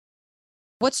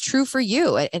what's true for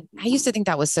you. And I used to think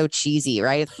that was so cheesy,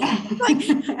 right? Like,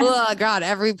 oh God,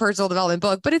 every personal development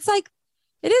book, but it's like,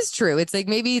 it is true. It's like,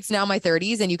 maybe it's now my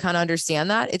 30s and you kind of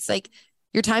understand that. It's like,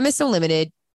 your time is so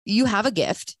limited. You have a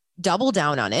gift, double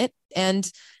down on it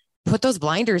and put those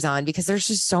blinders on, because there's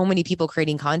just so many people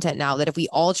creating content now that if we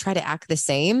all try to act the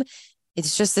same,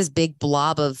 it's just this big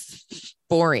blob of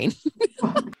boring.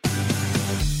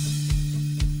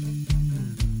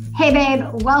 Hey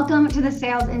babe, welcome to the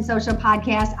Sales and Social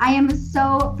Podcast. I am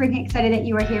so freaking excited that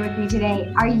you are here with me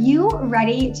today. Are you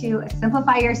ready to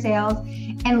simplify your sales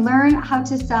and learn how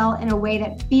to sell in a way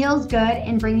that feels good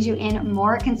and brings you in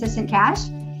more consistent cash?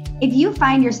 If you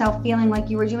find yourself feeling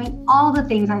like you are doing all the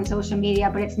things on social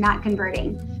media, but it's not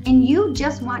converting, and you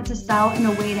just want to sell in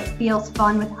a way that feels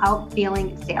fun without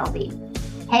feeling salesy.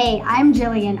 Hey, I'm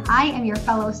Jillian. I am your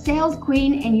fellow sales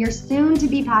queen and your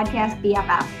soon-to-be podcast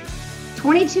BFF.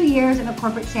 22 years in the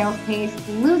corporate sales space,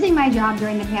 losing my job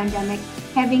during the pandemic,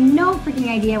 having no freaking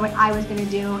idea what I was going to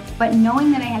do, but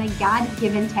knowing that I had a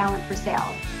God-given talent for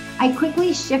sales. I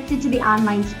quickly shifted to the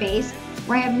online space,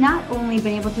 where I have not only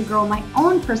been able to grow my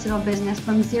own personal business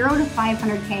from 0 to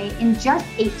 500K in just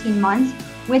 18 months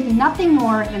with nothing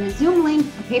more than a Zoom link,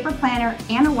 a paper planner,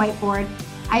 and a whiteboard,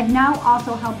 I've now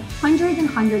also helped hundreds and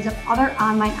hundreds of other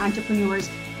online entrepreneurs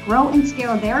grow and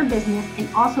scale their business and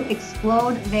also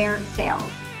explode their sales.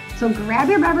 So grab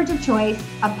your beverage of choice,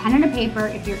 a pen and a paper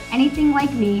if you're anything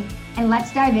like me, and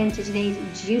let's dive into today's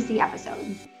juicy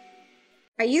episode.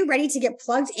 Are you ready to get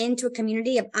plugged into a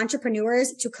community of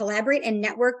entrepreneurs to collaborate and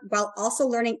network while also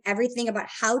learning everything about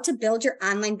how to build your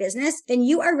online business? Then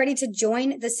you are ready to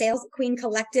join the Sales Queen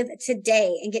Collective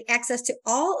today and get access to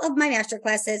all of my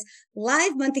masterclasses,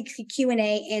 live monthly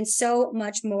Q&A, and so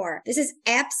much more. This is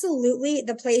absolutely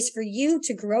the place for you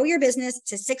to grow your business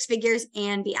to six figures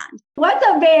and beyond. What's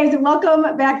up, babes?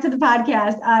 Welcome back to the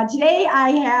podcast. Today I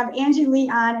have Angie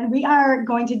Lee on, and we are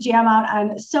going to jam out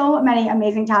on so many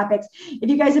amazing topics. If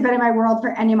you guys have been in my world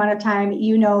for any amount of time,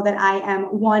 you know that I am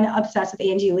obsessed with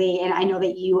Angie Lee, and I know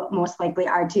that you most likely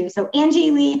are too. So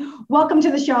Angie Lee, welcome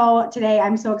to the show today.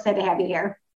 I'm so excited to have you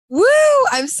here. Woo!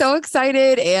 I'm so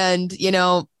excited. And,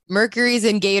 Mercury's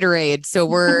in Gatorade. So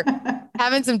we're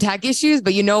having some tech issues,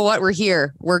 but you know what? We're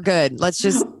here. We're good. Let's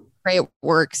just pray it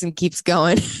works and keeps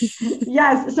going.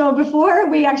 Yes. So before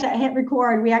we actually hit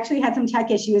record, we actually had some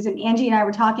tech issues, and Angie and I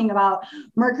were talking about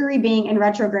Mercury being in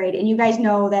retrograde. And you guys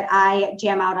know that I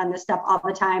jam out on this stuff all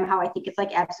the time, how I think it's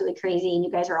like absolutely crazy. And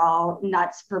you guys are all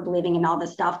nuts for believing in all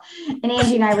this stuff. And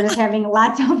Angie and I were just having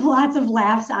lots of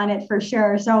laughs on it for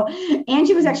sure. So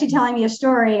Angie was actually telling me a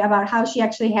story about how she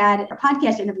actually had a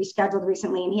podcast interview scheduled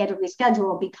recently, and he had to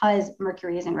reschedule because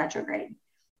Mercury is in retrograde.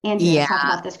 Angie, let's talk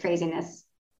about this craziness.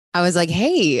 I was like,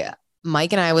 hey,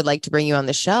 Mike and I would like to bring you on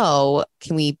the show.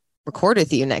 Can we record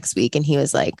with you next week? And he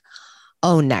was like,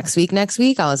 oh, next week?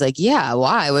 I was like, yeah,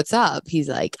 why? What's up? He's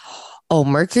like, oh,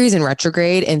 Mercury's in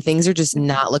retrograde and things are just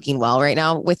not looking well right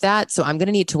now with that. So I'm going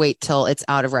to need to wait till it's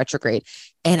out of retrograde.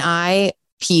 And I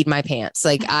peed my pants.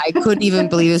 Like, I couldn't even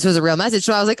believe this was a real message.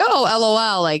 So I was like, oh,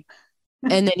 LOL. Like,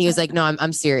 and then he was like, no,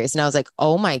 I'm serious. And I was like,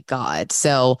 oh my God.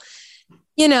 So,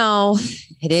 it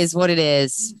is what it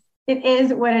is. It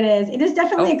is what it is. It is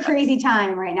definitely a crazy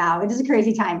time right now. It is a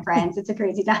crazy time, friends. It's a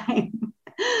crazy time.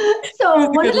 So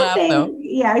one of the things,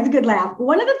 yeah, it's a good laugh.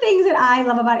 One of the things that I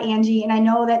love about Angie, and I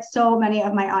know that so many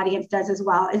of my audience does as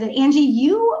well, is that Angie,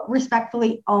 you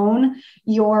respectfully own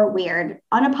your weird,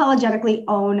 unapologetically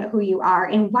own who you are.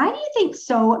 And why do you think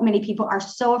so many people are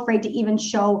so afraid to even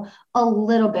show a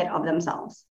little bit of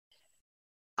themselves?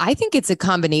 I think it's a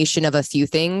combination of a few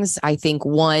things. I think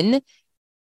one,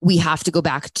 we have to go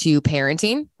back to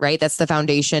parenting, right? That's the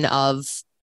foundation of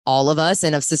all of us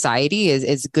and of society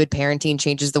is good parenting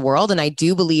changes the world. And I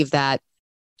do believe that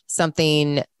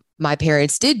something my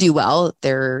parents did do well.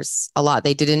 There's a lot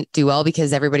they didn't do well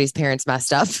because everybody's parents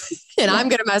messed up and I'm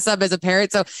going to mess up as a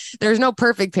parent. So there's no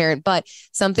perfect parent, but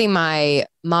something my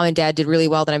mom and dad did really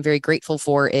well that I'm very grateful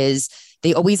for is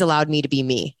they always allowed me to be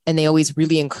me. And they always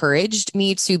really encouraged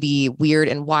me to be weird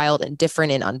and wild and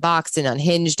different and unboxed and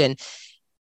unhinged and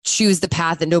choose the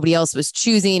path that nobody else was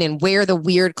choosing and wear the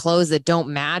weird clothes that don't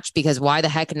match because why the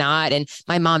heck not? And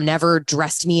my mom never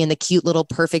dressed me in the cute little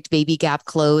perfect baby Gap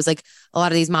clothes like a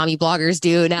lot of these mommy bloggers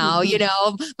do now.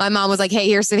 My mom was like, hey,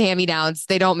 here's some hand-me-downs.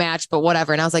 They don't match, but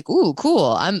whatever. And I was like, ooh,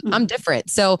 cool. I'm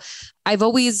different. So I've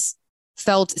always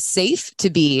felt safe to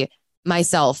be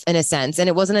myself in a sense. And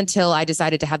it wasn't until I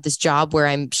decided to have this job where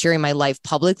I'm sharing my life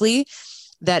publicly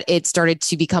that it started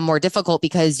to become more difficult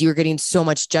because you're getting so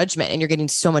much judgment and you're getting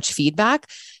so much feedback.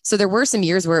 So there were some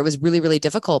years where it was really, really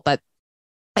difficult, but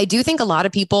I do think a lot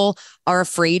of people are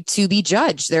afraid to be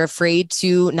judged. They're afraid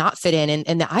to not fit in.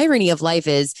 And the irony of life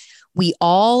is we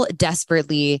all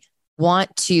desperately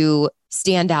want to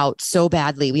stand out so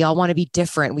badly. We all want to be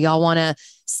different. We all want to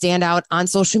stand out on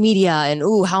social media and,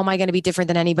 ooh, how am I going to be different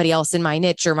than anybody else in my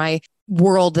niche or my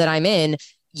world that I'm in?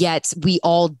 Yet we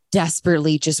all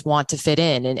desperately just want to fit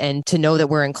in and to know that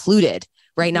we're included.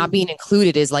 Right. Not being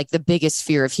included is like the biggest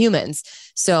fear of humans.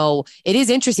 So it is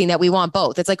interesting that we want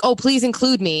both. It's like, oh, please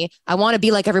include me. I want to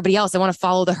be like everybody else. I want to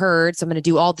follow the herd. So I'm going to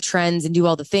do all the trends and do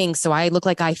all the things. So I look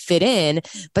like I fit in,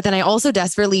 but then I also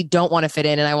desperately don't want to fit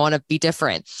in and I want to be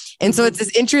different. And so it's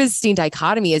this interesting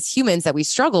dichotomy as humans that we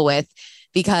struggle with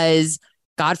because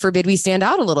God forbid we stand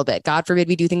out a little bit. God forbid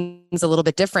we do things a little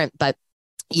bit different. But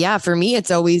yeah, for me, it's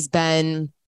always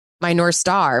been my North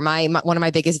Star. My one of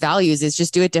my biggest values is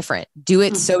just do it different. Do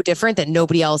it so different that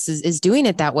nobody else is doing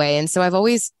it that way. And so I've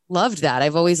always loved that.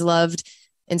 I've always loved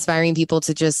inspiring people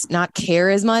to just not care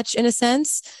as much in a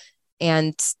sense.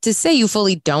 And to say you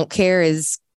fully don't care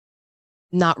is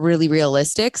not really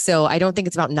realistic. So I don't think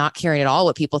it's about not caring at all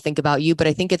what people think about you, but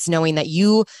I think it's knowing that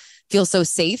you feel so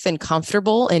safe and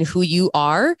comfortable in who you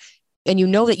are. And you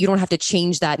know that you don't have to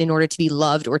change that in order to be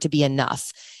loved or to be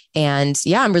enough. And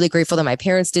yeah, I'm really grateful that my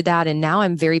parents did that. And now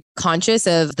I'm very conscious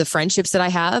of the friendships that I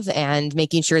have and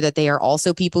making sure that they are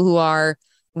also people who are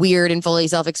weird and fully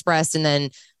self-expressed. And then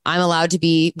I'm allowed to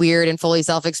be weird and fully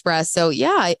self-expressed. So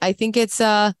yeah, I think it's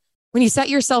when you set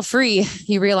yourself free,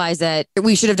 you realize that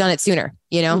we should have done it sooner.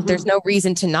 You know, there's no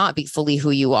reason to not be fully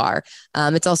who you are.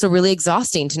 It's also really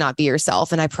exhausting to not be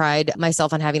yourself. And I pride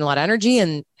myself on having a lot of energy,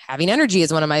 and having energy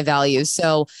is one of my values.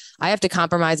 So I have to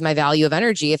compromise my value of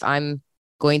energy if I'm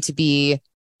going to be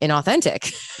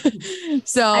inauthentic.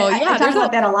 So I talk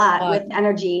about that a lot with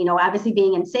energy, you know, obviously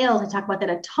being in sales, I talk about that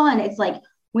a ton. It's like,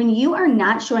 when you are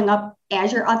not showing up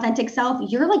as your authentic self,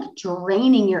 you're like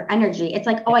draining your energy. It's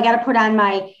like, oh, I got to put on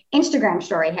my Instagram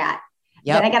story hat.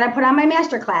 Then I got to put on my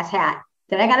masterclass hat.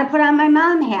 Then I got to put on my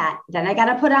mom hat. Then I got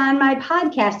to put on my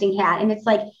podcasting hat. And it's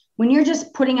like, when you're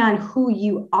just putting on who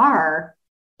you are,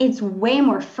 it's way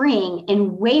more freeing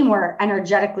and way more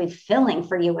energetically filling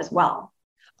for you as well.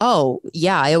 Oh,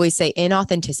 yeah. I always say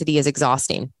inauthenticity is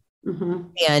exhausting.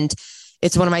 And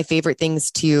it's one of my favorite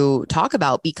things to talk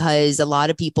about because a lot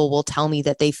of people will tell me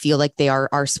that they feel like they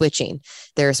are switching.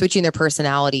 They're switching their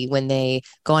personality when they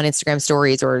go on Instagram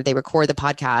stories or they record the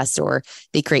podcast or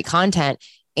they create content.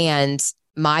 And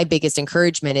my biggest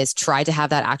encouragement is try to have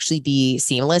that actually be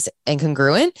seamless and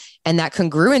congruent. And that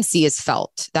congruency is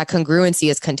felt. That congruency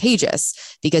is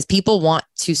contagious because people want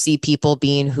to see people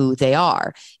being who they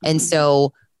are. And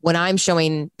so when I'm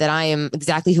showing that I am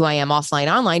exactly who I am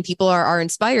offline, online, people are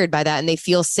inspired by that and they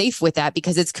feel safe with that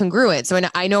because it's congruent. So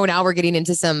I know now we're getting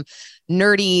into some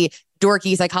nerdy,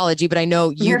 dorky psychology, but I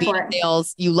know you being in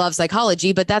sales, you love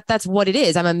psychology, but that's what it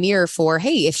is. I'm a mirror for,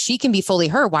 hey, if she can be fully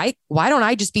her, why don't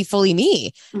I just be fully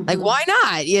me? Like, why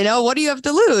not? You know, what do you have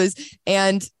to lose?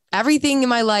 And everything in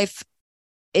my life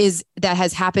that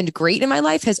has happened great in my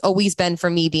life has always been for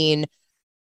me being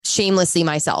shamelessly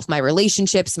myself, my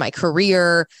relationships, my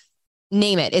career,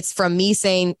 name it. It's from me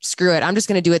saying, screw it. I'm just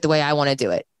going to do it the way I want to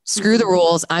do it. Screw the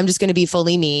rules. I'm just going to be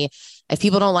fully me. If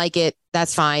people don't like it,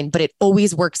 that's fine. But it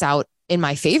always works out in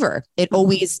my favor. It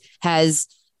always has.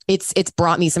 It's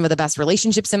brought me some of the best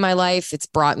relationships in my life. It's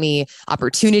brought me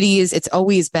opportunities. It's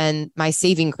always been my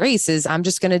saving grace is I'm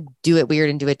just going to do it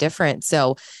weird and do it different.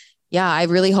 So yeah, I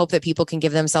really hope that people can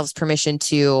give themselves permission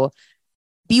to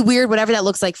be weird, whatever that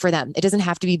looks like for them. It doesn't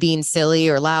have to be being silly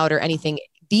or loud or anything.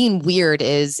 Being weird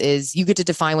is you get to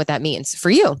define what that means for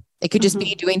you. It could just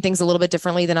be doing things a little bit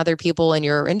differently than other people in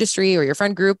your industry or your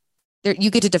friend group. You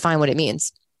get to define what it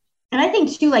means. And I think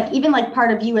too, like even like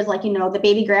part of you is like, you know, the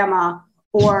baby grandma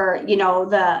or, you know,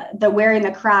 the wearing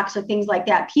the Crocs or things like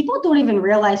that. People don't even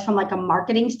realize from like a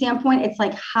marketing standpoint, it's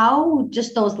like how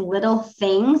just those little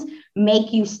things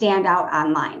make you stand out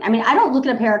online. I mean, I don't look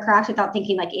at a pair of Crocs without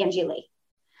thinking like Angie Lee.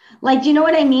 Like, do you know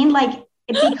what I mean? Like,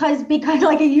 because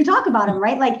like you talk about them,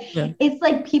 right? Like, It's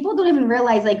like, people don't even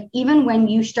realize, like, even when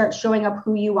you start showing up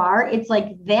who you are, it's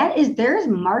like, there's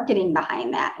marketing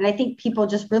behind that. And I think people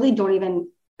just really don't even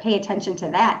pay attention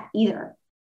to that either.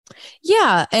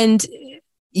 Yeah. And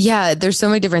yeah, there's so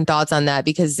many different thoughts on that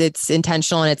because it's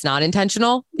intentional and it's not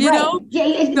intentional, you know? Yeah.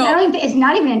 It's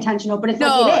not even intentional, but it's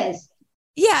like, it is.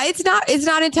 Yeah, it's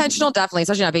not intentional, definitely,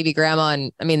 especially not baby grandma.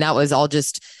 And I mean, that was all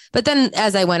just, but then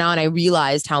as I went on, I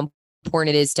realized how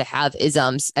important it is to have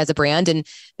isms as a brand. And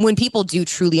when people do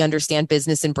truly understand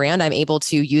business and brand, I'm able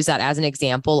to use that as an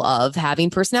example of having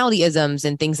personality isms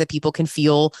and things that people can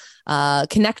feel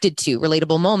connected to,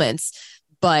 relatable moments.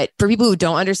 But for people who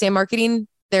don't understand marketing,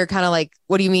 they're kind of like,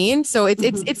 what do you mean? So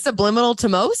it's subliminal to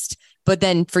most, but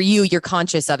then for you, you're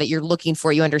conscious of it. You're looking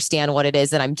for, you understand what it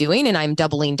is that I'm doing and I'm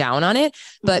doubling down on it.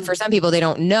 But for some people, they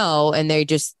don't know. And they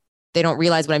don't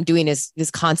realize what I'm doing is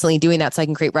constantly doing that. So I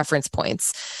can create reference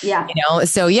points. Yeah.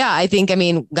 So yeah, I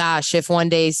mean, gosh, if one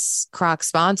day Crocs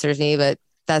sponsors me, but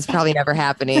that's probably never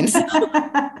happening.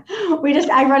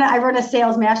 I run a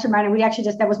sales mastermind, and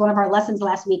that was one of our lessons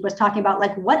last week, was talking about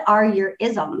like, what are your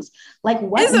isms? Like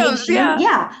what makes you,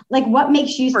 like what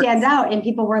makes you stand out? And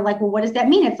people were like, well, what does that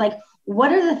mean? It's like,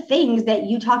 what are the things that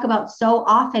you talk about so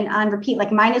often on repeat?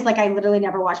 Like mine is like, I literally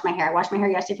never wash my hair. I washed my hair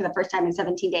yesterday for the first time in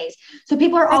 17 days. So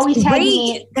people are always tagging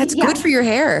me. That's good for your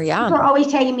hair. Yeah. People are always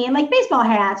tagging me in like baseball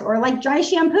hats or like dry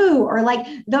shampoo, or like,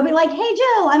 they'll be like, hey,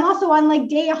 Jill, I'm also on like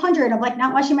day 100 of like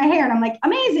not washing my hair. And I'm like,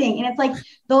 amazing. And it's like,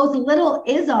 those little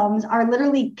isms are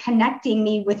literally connecting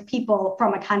me with people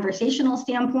from a conversational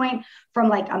standpoint, from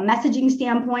like a messaging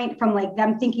standpoint, from like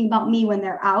them thinking about me when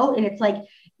they're out. And it's like,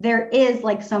 there is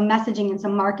like some messaging and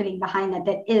some marketing behind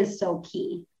that is so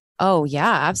key. Oh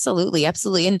yeah, absolutely.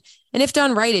 Absolutely. And if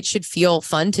done right, it should feel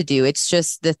fun to do. It's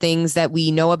just the things that we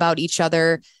know about each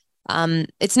other.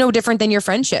 It's no different than your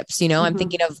friendships. I'm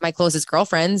thinking of my closest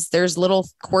girlfriends. There's little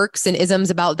quirks and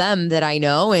isms about them that I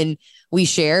know and we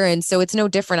share. And so it's no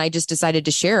different. I just decided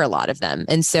to share a lot of them.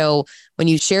 And so when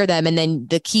you share them, and then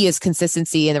the key is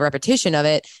consistency and the repetition of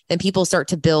it, then people start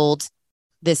to build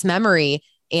this memory.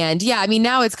 And yeah, I mean,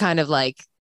 now it's kind of like,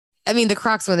 I mean, the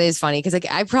Crocs one is funny because like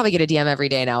I probably get a DM every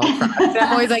day now.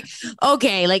 I'm always like,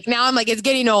 okay, like now I'm like, it's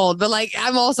getting old, but like,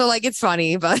 I'm also like, it's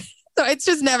funny, but so it's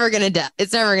just never going to die.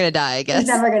 It's never going to die, I guess. It's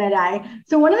never going to die.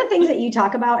 So one of the things that you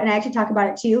talk about, and I actually talk about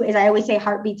it too, is I always say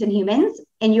heartbeats in humans,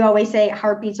 and you always say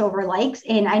heartbeats over likes.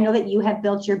 And I know that you have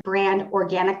built your brand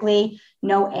organically,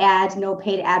 no ads, no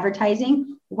paid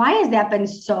advertising. Why has that been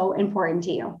so important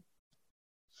to you?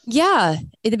 Yeah.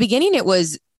 In the beginning, it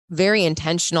was very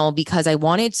intentional because I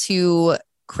wanted to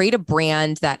create a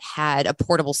brand that had a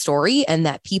portable story and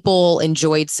that people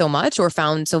enjoyed so much or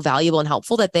found so valuable and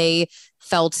helpful that they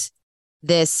felt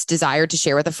this desire to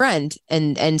share with a friend.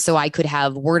 And so I could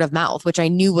have word of mouth, which I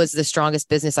knew was the strongest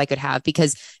business I could have,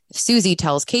 because if Susie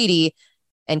tells Katie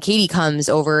and Katie comes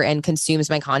over and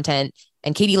consumes my content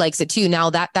and Katie likes it too, now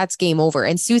that's game over.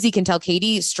 And Susie can tell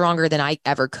Katie stronger than I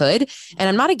ever could. And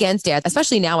I'm not against ads,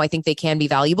 especially now. I think they can be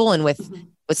valuable. And with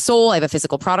Soul, I have a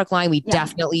physical product line. We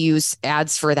definitely use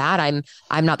ads for that.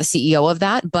 I'm not the CEO of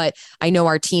that, but I know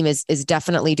our team is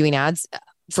definitely doing ads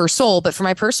for Soul. But for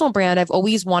my personal brand, I've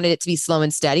always wanted it to be slow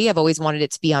and steady. I've always wanted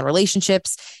it to be on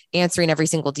relationships, answering every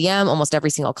single DM, almost every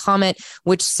single comment,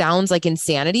 which sounds like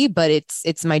insanity, but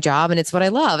it's my job and it's what I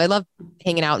love. I love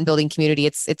hanging out and building community.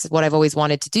 It's what I've always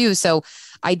wanted to do. So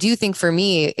I do think for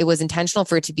me, it was intentional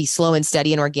for it to be slow and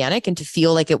steady and organic, and to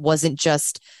feel like it wasn't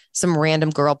just some random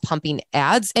girl pumping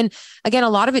ads. And again, a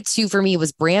lot of it too, for me,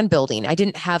 was brand building. I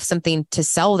didn't have something to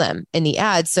sell them in the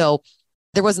ad. So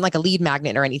there wasn't like a lead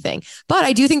magnet or anything, but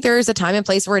I do think there is a time and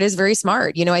place where it is very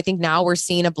smart. I think now we're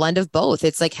seeing a blend of both.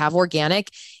 It's like have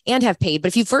organic and have paid. But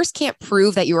if you first can't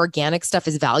prove that your organic stuff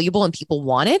is valuable and people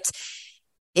want it,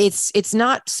 it's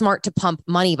not smart to pump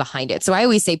money behind it. So I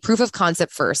always say proof of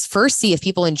concept first. First, see if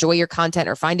people enjoy your content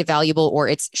or find it valuable or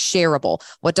it's shareable.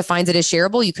 What defines it as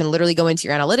shareable? You can literally go into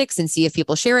your analytics and see if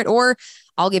people share it. Or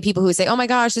I'll get people who say, oh my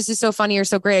gosh, this is so funny or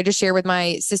so great. I just shared with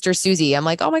my sister, Susie. I'm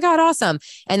like, oh my God, awesome.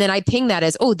 And then I ping that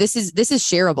as, oh, this is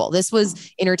shareable. This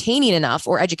was entertaining enough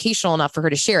or educational enough for her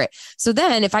to share it. So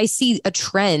then if I see a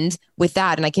trend with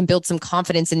that and I can build some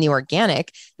confidence in the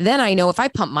organic, then I know if I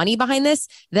pump money behind this,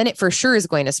 then it for sure is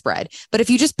going to spread. But if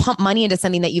you just pump money into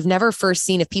something that you've never first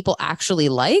seen if people actually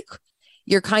like,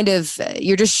 you're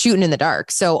just shooting in the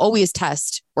dark. So always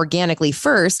test organically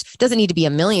first. Doesn't need to be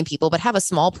 1 million people, but have a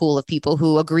small pool of people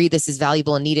who agree this is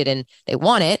valuable and needed and they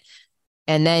want it.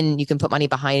 And then you can put money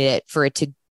behind it for it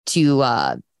to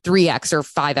 3x or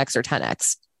 5x or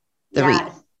 10x the reach.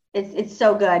 It's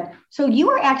so good. So you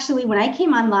were actually, when I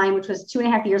came online, which was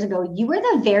 2.5 years ago, you were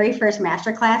the very first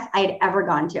masterclass I had ever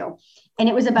gone to. And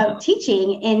it was about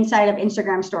teaching inside of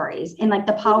Instagram stories and like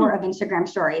the power of Instagram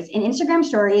stories. And Instagram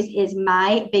stories is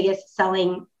my biggest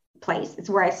selling place. It's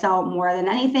where I sell more than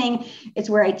anything. It's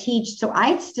where I teach. So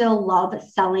I still love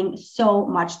selling so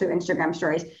much through Instagram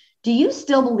stories. Do you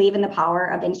still believe in the power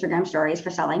of Instagram stories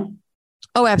for selling?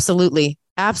 Oh, absolutely.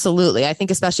 Absolutely. I think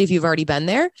especially if you've already been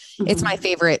there, it's my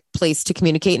favorite place to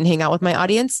communicate and hang out with my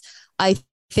audience. I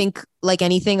think like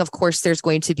anything, of course, there's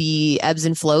going to be ebbs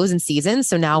and flows and seasons.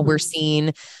 So now we're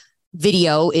seeing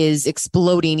video is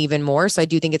exploding even more. So I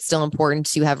do think it's still important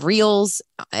to have reels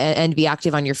and be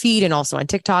active on your feed and also on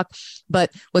TikTok.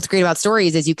 But what's great about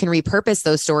stories is you can repurpose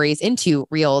those stories into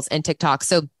reels and TikTok.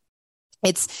 So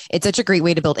it's such a great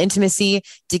way to build intimacy,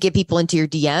 to get people into your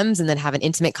DMs and then have an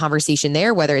intimate conversation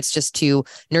there, whether it's just to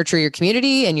nurture your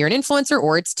community and you're an influencer,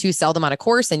 or it's to sell them on a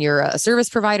course and you're a service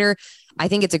provider. I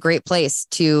think it's a great place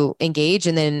to engage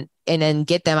and then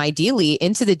get them ideally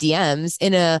into the DMs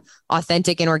in a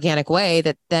authentic and organic way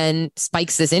that then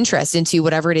spikes this interest into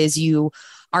whatever it is you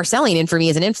are selling. And for me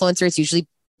as an influencer, it's usually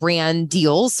brand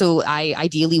deals. So I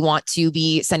ideally want to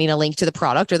be sending a link to the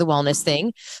product or the wellness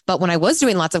thing. But when I was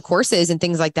doing lots of courses and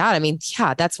things like that, I mean,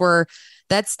 yeah, that's where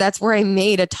I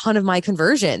made a ton of my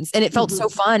conversions, and it felt so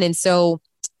fun and so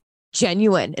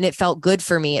genuine, and it felt good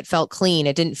for me. It felt clean.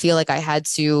 It didn't feel like I had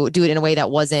to do it in a way that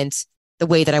wasn't the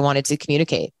way that I wanted to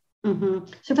communicate.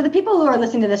 So for the people who are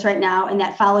listening to this right now and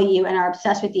that follow you and are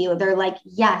obsessed with you, they're like,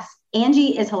 yes,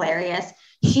 Angie is hilarious.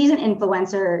 She's an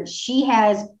influencer. She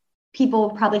has people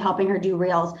probably helping her do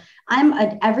reels. I'm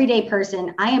an everyday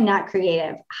person. I am not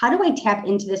creative. How do I tap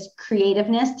into this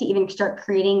creativeness to even start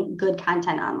creating good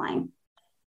content online?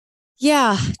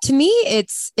 Yeah, to me,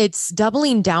 it's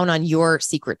doubling down on your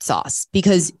secret sauce,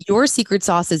 because your secret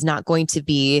sauce is not going to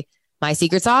be my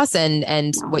secret sauce,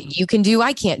 and what you can do,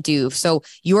 I can't do. So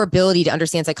your ability to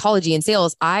understand psychology and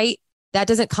sales, that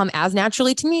doesn't come as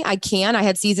naturally to me. I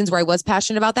had seasons where I was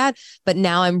passionate about that, but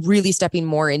now I'm really stepping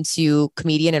more into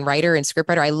comedian and writer and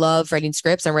scriptwriter. I love writing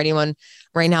scripts. I'm writing one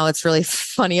right now. It's really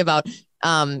funny about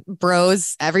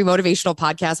bros, every motivational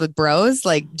podcast with bros,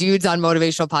 like dudes on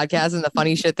motivational podcasts and the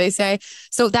funny shit they say.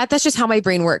 So that's just how my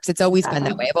brain works. It's always been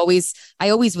that way. I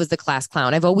always was the class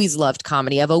clown. I've always loved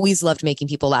comedy. I've always loved making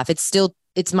people laugh.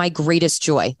 It's my greatest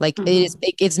joy. Like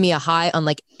it gives me a high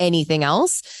unlike anything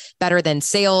else, better than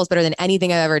sales, better than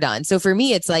anything I've ever done. So for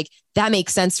me, it's like, that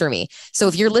makes sense for me. So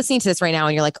if you're listening to this right now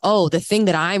and you're like, oh, the thing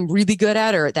that I'm really good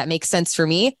at, or that makes sense for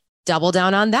me, double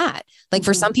down on that. Like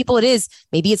for some people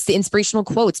maybe it's the inspirational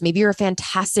quotes. Maybe you're a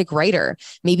fantastic writer.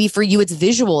 Maybe for you, it's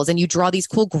visuals and you draw these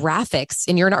cool graphics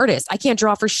and you're an artist. I can't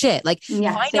draw for shit. Like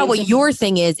find out what your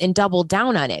thing is and double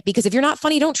down on it. Because if you're not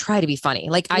funny, don't try to be funny.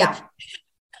 Like I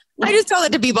just tell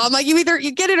it to people. I'm like, you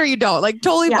get it or you don't. Like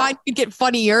totally fine. You get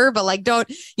funnier, but like,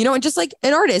 don't, and just like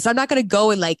an artist, I'm not going to go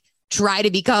and like try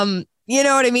to become, you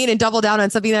know what I mean? And double down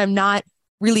on something that I'm not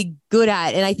really good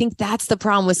at. And I think that's the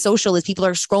problem with social, is people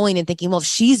are scrolling and thinking, well, if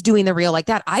she's doing the reel like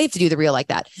that, I have to do the reel like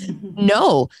that.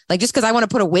 No, like just because I want to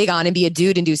put a wig on and be a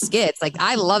dude and do skits, like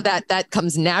I love that. That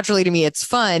comes naturally to me. It's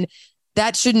fun.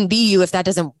 That shouldn't be you if that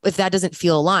doesn't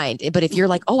feel aligned. But if you're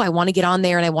like, oh, I want to get on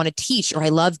there and I want to teach, or I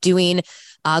love doing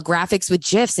graphics with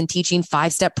GIFs and teaching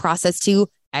 5-step process to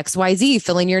XYZ,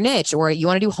 fill in your niche, or you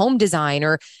want to do home design,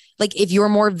 or like if you're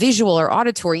more visual or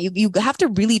auditory, you have to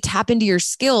really tap into your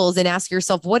skills and ask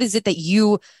yourself, what is it that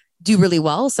you do really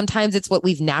well? Sometimes it's what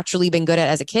we've naturally been good at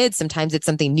as a kid. Sometimes it's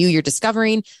something new you're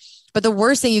discovering. But the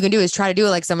worst thing you can do is try to do it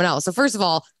like someone else. So first of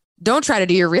all, don't try to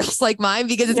do your reels like mine,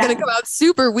 because it's going to come out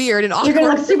super weird and awkward.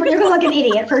 You're going to look an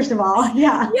idiot, first of all.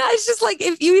 Yeah. Yeah. It's just like,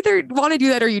 if you either want to do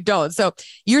that or you don't. So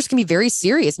yours can be very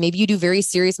serious. Maybe you do very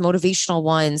serious motivational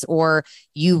ones, or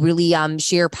you really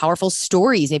share powerful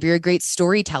stories. Maybe you're a great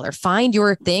storyteller. Find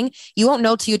your thing. You won't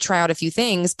know till you try out a few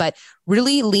things, but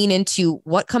really lean into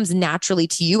what comes naturally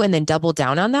to you and then double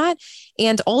down on that.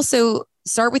 And also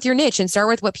start with your niche and start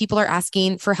with what people are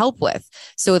asking for help with.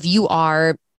 So if you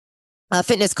are a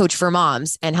fitness coach for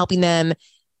moms and helping them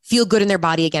feel good in their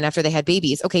body again after they had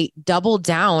babies, okay, double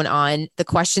down on the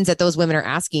questions that those women are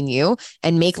asking you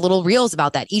and make little reels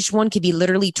about that. Each one could be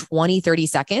literally 20, 30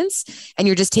 seconds. And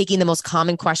you're just taking the most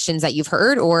common questions that you've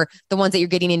heard, or the ones that you're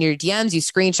getting in your DMs. You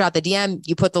screenshot the DM,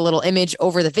 you put the little image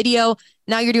over the video.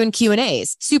 Now you're doing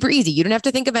Q&As. Super easy. You don't have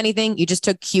to think of anything. You just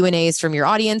took Q&As from your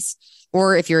audience.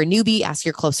 Or if you're a newbie, ask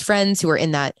your close friends who are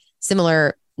in that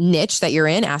similar niche that you're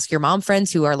in. Ask your mom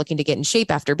friends who are looking to get in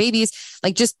shape after babies.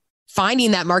 Like just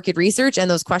finding that market research and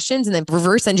those questions and then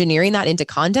reverse engineering that into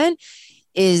content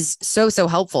is so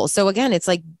helpful. So again, it's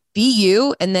like, be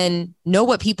you and then know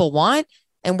what people want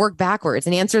and work backwards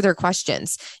and answer their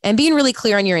questions, and being really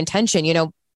clear on your intention.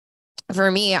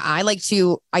 For me, I like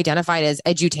to identify it as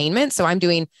edutainment. So I'm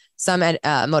doing some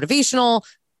motivational,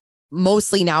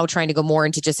 mostly now trying to go more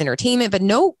into just entertainment, but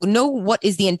know what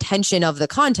is the intention of the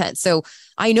content. So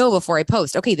I know before I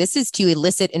post, okay, this is to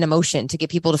elicit an emotion, to get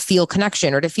people to feel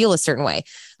connection or to feel a certain way.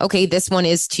 Okay, this one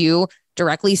is to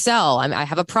directly sell. I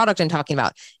have a product I'm talking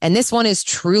about. And this one is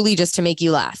truly just to make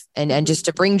you laugh and just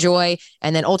to bring joy.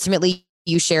 And then ultimately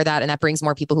you share that, and that brings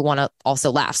more people who want to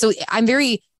also laugh. So I'm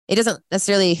very it doesn't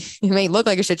necessarily, it may look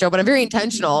like a shit show, but I'm very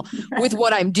intentional with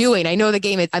what I'm doing. I know the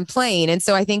game I'm playing. And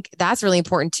so I think that's really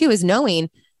important too, is knowing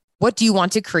what do you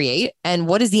want to create and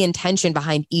what is the intention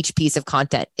behind each piece of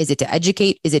content? Is it to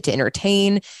educate? Is it to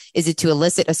entertain? Is it to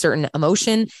elicit a certain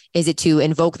emotion? Is it to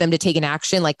invoke them to take an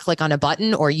action, like click on a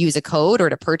button or use a code or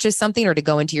to purchase something or to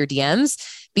go into your DMs?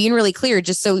 Being really clear,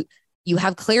 just so you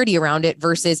have clarity around it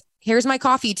versus here's my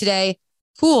coffee today.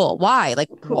 Cool. Why? Like,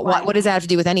 Cool. what does that have to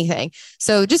do with anything?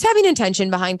 So just having intention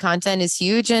behind content is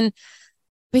huge. And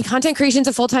I mean, content creation is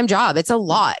a full-time job. It's a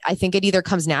lot. I think it either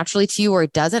comes naturally to you or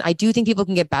it doesn't. I do think people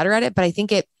can get better at it, but I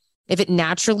think if it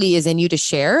naturally is in you to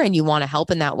share and you want to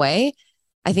help in that way,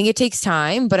 I think it takes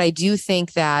time. But I do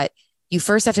think that you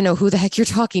first have to know who the heck you're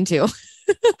talking to.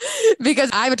 Because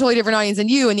I have a totally different audience than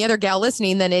you and the other gal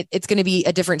listening, then it's going to be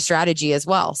a different strategy as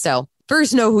well. So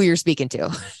first know who you're speaking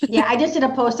to. Yeah, I just did a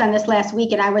post on this last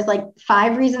week and I was like,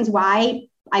 5 reasons why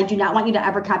I do not want you to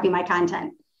ever copy my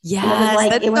content. Yes,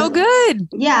 that's so good.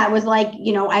 Yeah, it was like,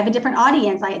 I have a different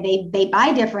audience. They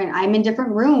buy different. I'm in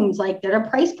different rooms. Like they're a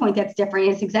price point that's different.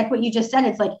 It's exactly what you just said.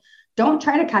 It's like, don't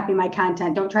try to copy my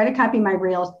content. Don't try to copy my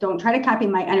reels. Don't try to copy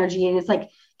my energy. And it's like,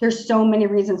 there's so many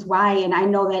reasons why. And I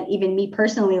know that even me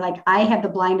personally, like I have the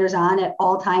blinders on at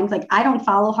all times. Like I don't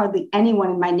follow hardly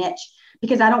anyone in my niche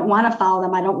because I don't want to follow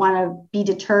them. I don't want to be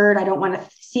deterred. I don't want to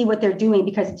see what they're doing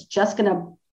because it's just going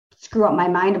to screw up my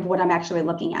mind of what I'm actually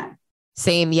looking at.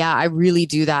 Same. Yeah, I really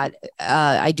do that.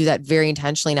 I do that very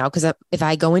intentionally now because if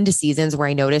I go into seasons where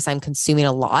I notice I'm consuming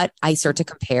a lot, I start to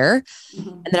compare. Mm-hmm.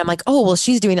 And then I'm like, oh, well,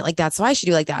 she's doing it like that, so I should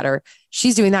do like that. Or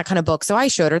she's doing that kind of book, so I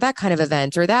should, or that kind of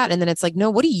event or that. And then it's like, no,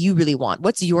 what do you really want?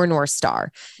 What's your North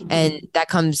Star? Mm-hmm. And that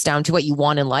comes down to what you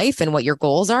want in life and what your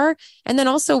goals are. And then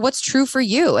also what's true for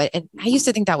you. And I used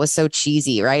to think that was so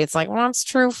cheesy, right? It's like, what's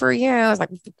true for you? I was like,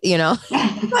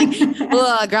 like,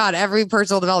 oh God, every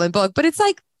personal development book. But it's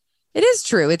like, it is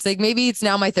true. It's like, maybe it's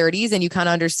now my 30s and you kind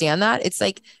of understand that. It's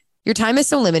like, your time is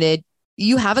so limited.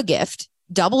 You have a gift,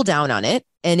 double down on it.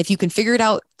 And if you can figure it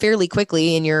out fairly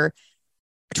quickly in your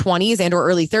 20s and or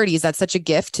early 30s, that's such a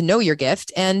gift to know your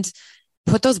gift and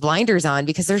put those blinders on,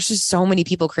 because there's just so many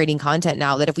people creating content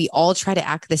now that if we all try to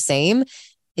act the same,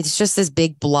 it's just this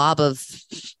big blob of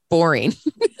boring.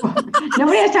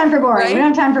 Nobody has time for boring. Right? We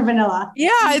don't have time for vanilla.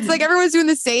 Yeah. It's like everyone's doing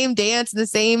the same dance and the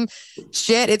same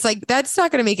shit. It's like, that's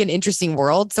not going to make an interesting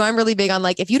world. So I'm really big on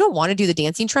like, if you don't want to do the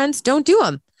dancing trends, don't do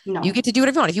them. No. You get to do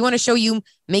whatever you want. If you want to show you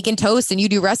making toast and you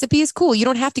do recipes, cool. You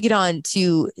don't have to get on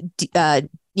to,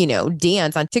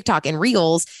 dance on TikTok and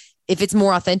reels if it's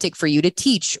more authentic for you to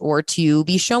teach or to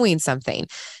be showing something.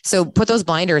 So put those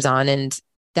blinders on. And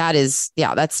that's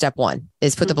step one,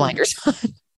 is put the blinders on.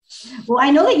 Well, I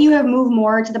know that you have moved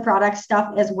more to the product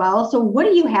stuff as well. So what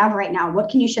do you have right now? What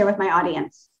can you share with my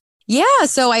audience? Yeah.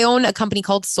 So I own a company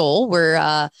called Soul. We're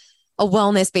a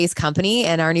wellness-based company,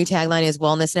 and our new tagline is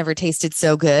 "Wellness never tasted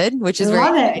so good," which is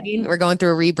very exciting. We're going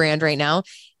through a rebrand right now,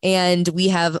 and we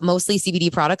have mostly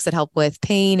CBD products that help with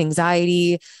pain,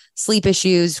 anxiety, sleep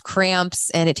issues,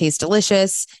 cramps, and it tastes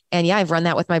delicious. And yeah, I've run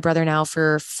that with my brother now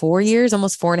for 4 years,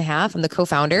 almost 4.5. I'm the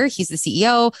co-founder. He's the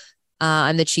CEO.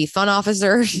 I'm the chief fun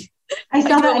officer. I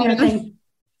saw that on your thing.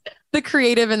 The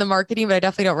creative and the marketing, but I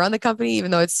definitely don't run the company,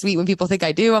 even though it's sweet when people think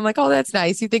I do. I'm like, oh, that's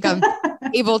nice. You think I'm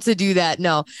able to do that?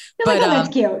 No, but that's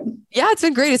cute. Yeah, it's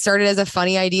been great. It started as a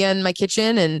funny idea in my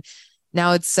kitchen, and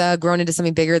now it's grown into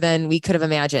something bigger than we could have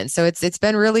imagined. So it's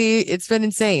been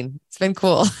insane. It's been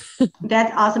cool.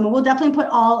 That's awesome. We'll definitely put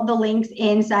all the links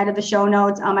inside of the show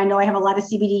notes. I know I have a lot of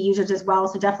CBD users as well.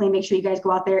 So definitely make sure you guys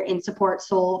go out there and support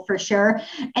Soul for sure.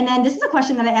 And then this is a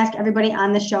question that I ask everybody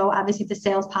on the show. Obviously, the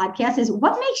sales podcast is,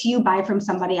 what makes you buy from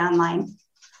somebody online?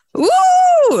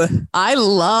 Ooh, I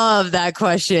love that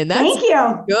question. Thank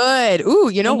you. Good. Ooh,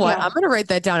 you know what? I'm going to write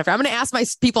that down. I'm going to ask my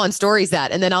people on stories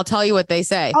that, and then I'll tell you what they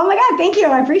say. Oh my God. Thank you.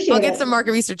 I appreciate it. I'll get some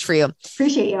market research for you.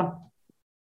 Appreciate you.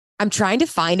 I'm trying to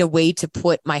find a way to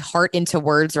put my heart into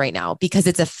words right now, because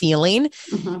it's a feeling.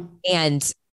 Mm-hmm.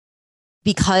 And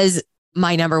because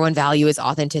my number one value is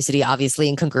authenticity, obviously,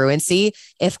 and congruency.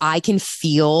 If I can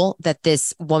feel that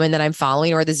this woman that I'm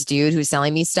following or this dude who's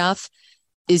selling me stuff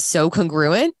is so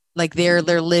congruent, like they're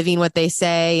living what they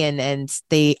say and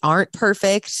they aren't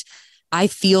perfect, I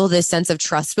feel this sense of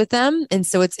trust with them. And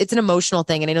so it's an emotional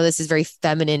thing. And I know this is very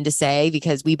feminine to say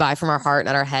because we buy from our heart,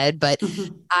 not our head, but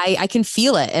I can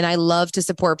feel it. And I love to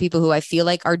support people who I feel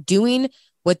like are doing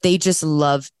what they just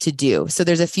love to do. So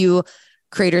there's a few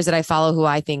creators that I follow who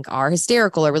I think are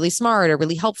hysterical or really smart or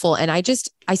really helpful. And I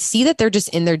see that they're just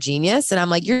in their genius. And I'm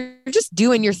like, you're just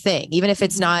doing your thing, even if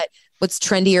it's not what's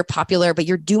trendy or popular, but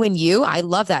you're doing you. I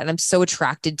love that. And I'm so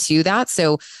attracted to that.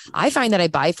 So I find that I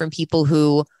buy from people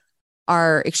who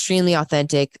are extremely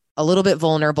authentic, a little bit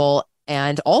vulnerable,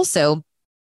 and also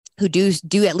who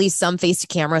do at least some face to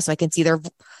camera so I can see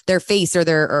their face or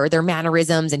their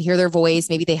mannerisms and hear their voice.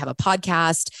 Maybe they have a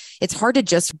podcast. It's hard to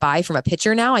just buy from a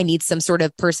picture now. I need some sort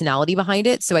of personality behind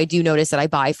it. So I do notice that I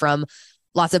buy from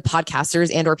lots of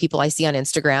podcasters and or people I see on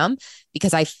Instagram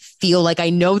because I feel like I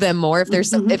know them more if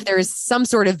there's some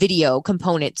sort of video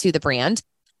component to the brand.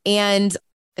 And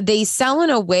they sell in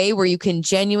a way where you can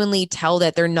genuinely tell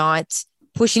that they're not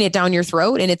pushing it down your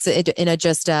throat, and it's in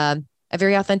a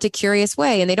very authentic, curious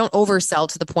way. And they don't oversell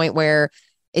to the point where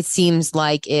it seems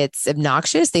like it's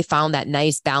obnoxious. They found that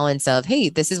nice balance of, hey,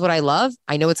 this is what I love.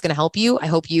 I know it's going to help you. I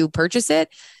hope you purchase it.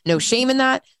 No shame in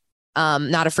that.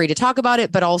 Not afraid to talk about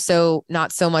it, but also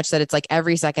not so much that it's like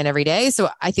every second, every day. So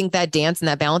I think that dance and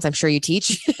that balance I'm sure you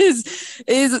teach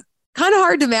is kind of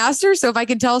hard to master. So if I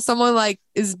can tell someone like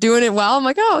is doing it well, I'm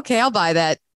like, oh, okay, I'll buy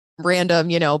that random,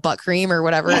 butt cream or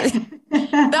whatever.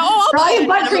 I'll buy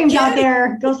butt creams out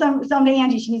there. Go someday,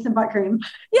 Angie. She needs some butt cream.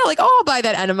 Yeah, like, I'll buy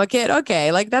that enema kit.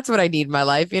 Okay, like that's what I need in my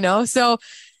life, So,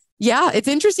 yeah, it's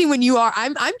interesting when you are.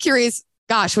 I'm curious.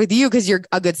 Gosh, with you because you're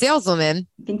a good saleswoman.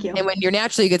 Thank you. And when you're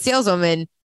naturally a good saleswoman,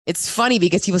 it's funny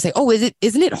because people say, "Oh, isn't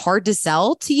it hard to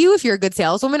sell to you if you're a good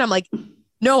saleswoman?" I'm like,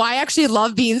 no, I actually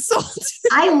love being sold.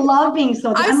 I love being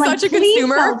sold. I'm like, such a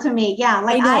consumer. Sell to me. Yeah.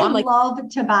 Like I love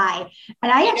to buy.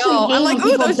 And I actually hate when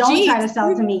people don't try to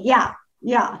sell to me. Yeah.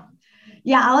 Yeah.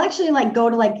 Yeah. I'll actually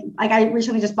go to I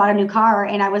recently just bought a new car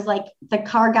and I was like, the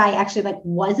car guy actually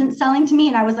wasn't selling to me.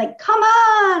 And I was like, come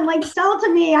on, sell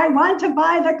to me. I want to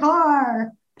buy the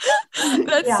car.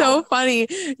 That's so funny.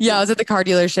 Yeah. I was at the car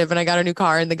dealership and I got a new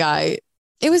car and the guy,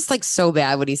 it was so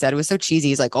bad what he said. It was so cheesy.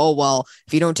 He's like, oh, well,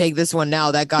 if you don't take this one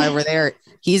now, that guy over there,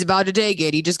 he's about to take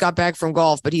it. He just got back from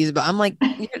golf, but I'm like,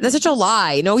 that's such a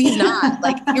lie. No, he's not.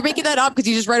 You're making that up because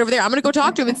he's just right over there. I'm going to go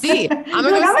talk to him and see. I'm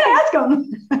going to ask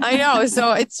him. I know.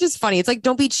 So it's just funny. It's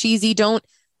don't be cheesy.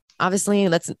 Obviously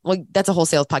that's a whole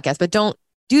sales podcast, but don't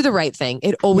do the right thing.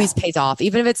 It always pays off.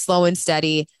 Even if it's slow and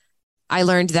steady. I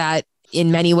learned that in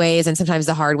many ways and sometimes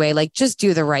the hard way, just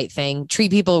do the right thing,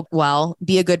 treat people well,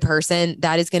 be a good person.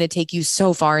 That is going to take you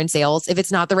so far in sales. If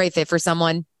it's not the right fit for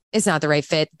someone, it's not the right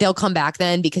fit. They'll come back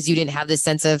then because you didn't have this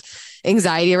sense of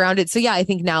anxiety around it. So yeah, I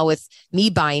think now with me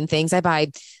buying things, I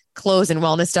buy clothes and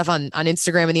wellness stuff on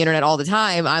Instagram and the internet all the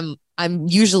time. I'm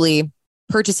usually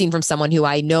purchasing from someone who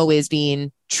I know is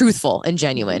being truthful and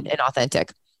genuine and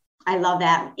authentic. I love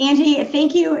that. Angie,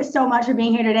 thank you so much for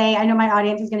being here today. I know my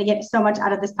audience is going to get so much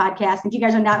out of this podcast. If you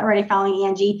guys are not already following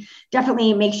Angie,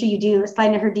 definitely make sure you do. Slide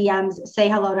into her DMs, say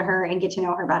hello to her, and get to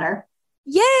know her better.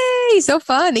 Yay! So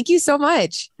fun. Thank you so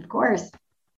much. Of course.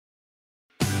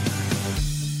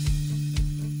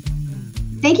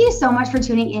 Thank you so much for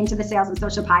tuning in to the Sales and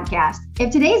Social Podcast.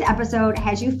 If today's episode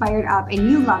has you fired up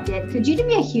and you loved it, could you do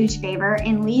me a huge favor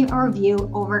and leave a review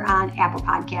over on Apple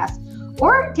Podcasts?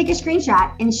 Or take a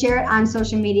screenshot and share it on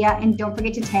social media. And don't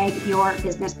forget to tag your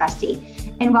business bestie.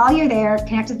 And while you're there,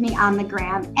 connect with me on the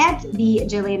gram at the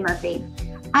Jillian Murphy.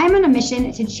 I'm on a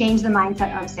mission to change the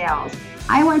mindset of sales.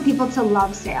 I want people to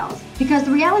love sales because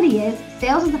the reality is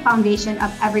sales is the foundation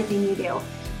of everything you do.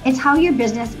 It's how your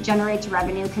business generates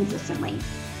revenue consistently.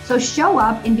 So show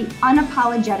up and be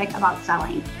unapologetic about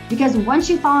selling because once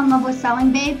you fall in love with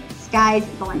selling, babe, sky's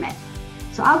the limit.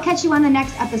 So I'll catch you on the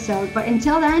next episode. But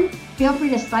until then, feel free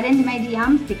to slide into my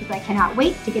DMs because I cannot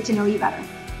wait to get to know you better.